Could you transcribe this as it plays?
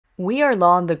We are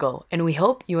Law on the Go, and we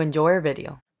hope you enjoy our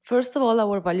video. First of all,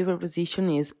 our value proposition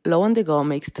is Law on the Go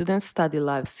makes students' study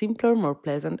life simpler, more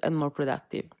pleasant, and more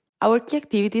productive. Our key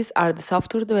activities are the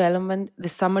software development, the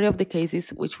summary of the cases,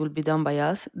 which will be done by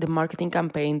us, the marketing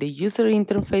campaign, the user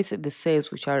interface, the sales,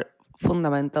 which are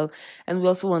fundamental, and we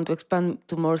also want to expand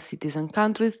to more cities and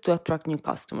countries to attract new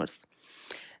customers.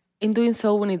 In doing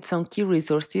so, we need some key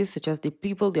resources such as the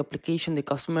people, the application, the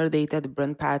customer data, the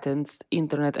brand patents,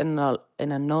 internet, and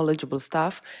a knowledgeable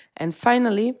staff. And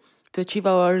finally, to achieve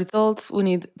our results, we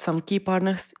need some key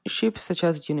partnerships such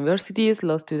as universities,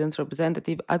 law students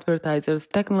representative, advertisers,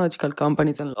 technological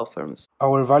companies, and law firms.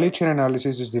 Our value chain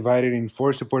analysis is divided in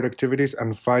 4 support activities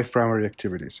and 5 primary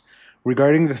activities.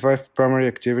 Regarding the 5 primary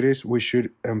activities, we should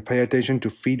pay attention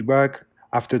to feedback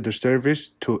after the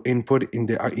service, to input in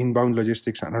the inbound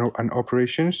logistics and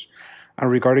operations. And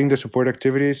regarding the support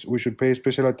activities, we should pay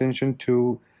special attention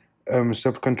to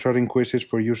subcontracting quizzes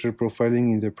for user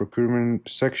profiling in the procurement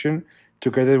section,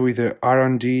 together with the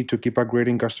R&D to keep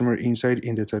upgrading customer insight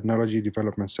in the technology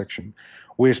development section.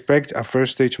 We expect a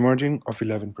first stage margin of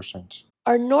 11%.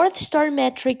 Our North Star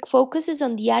metric focuses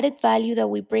on the added value that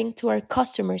we bring to our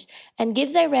customers and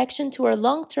gives direction to our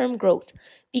long-term growth,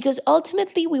 because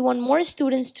ultimately we want more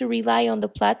students to rely on the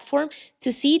platform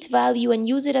to see its value and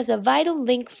use it as a vital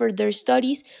link for their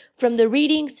studies, from the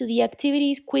readings to the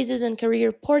activities, quizzes, and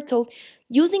career portal.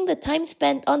 Using the time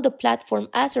spent on the platform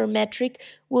as our metric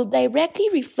will directly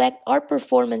reflect our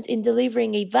performance in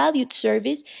delivering a valued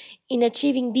service, in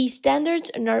achieving these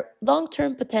standards, and our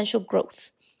long-term potential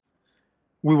growth.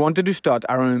 We wanted to start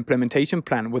our own implementation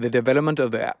plan with the development of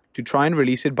the app to try and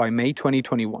release it by May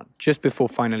 2021, just before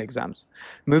final exams.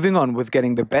 Moving on with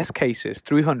getting the best cases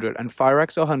 300 and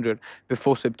FireX 100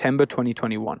 before September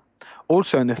 2021.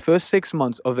 Also, in the first 6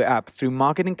 months of the app, through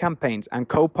marketing campaigns and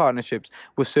co-partnerships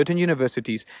with certain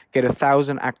universities, get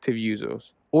 1,000 active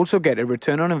users. Also get a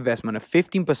return on investment of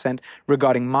 15%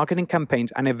 regarding marketing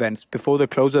campaigns and events before the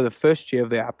close of the first year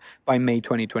of the app by May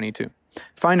 2022.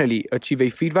 Finally, achieve a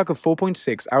feedback of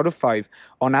 4.6 out of 5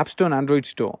 on App Store and Android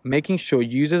Store, making sure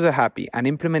users are happy and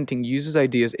implementing users'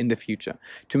 ideas in the future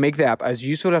to make the app as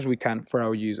useful as we can for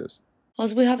our users.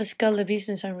 Once we have scaled the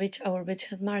business and reached our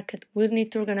beachhead market, we'll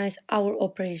need to organize our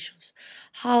operations.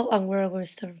 How and where our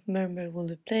staff members will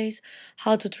be placed,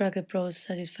 how to track the products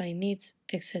satisfying needs,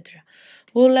 etc.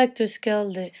 We would like to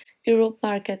scale the Europe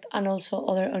market and also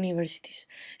other universities.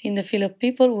 In the field of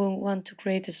people, we want to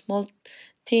create a small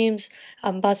teams,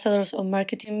 ambassadors, or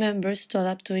marketing members to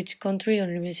adapt to each country or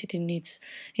university needs.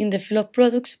 In the field of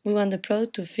products, we want the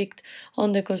product to fit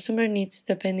on the consumer needs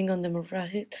depending on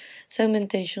demographic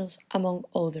segmentations, among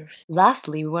others.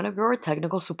 Lastly, we want to grow our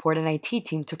technical support and IT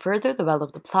team to further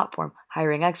develop the platform,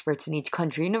 hiring experts in each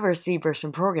country university versus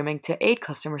programming to aid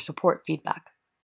customer support feedback.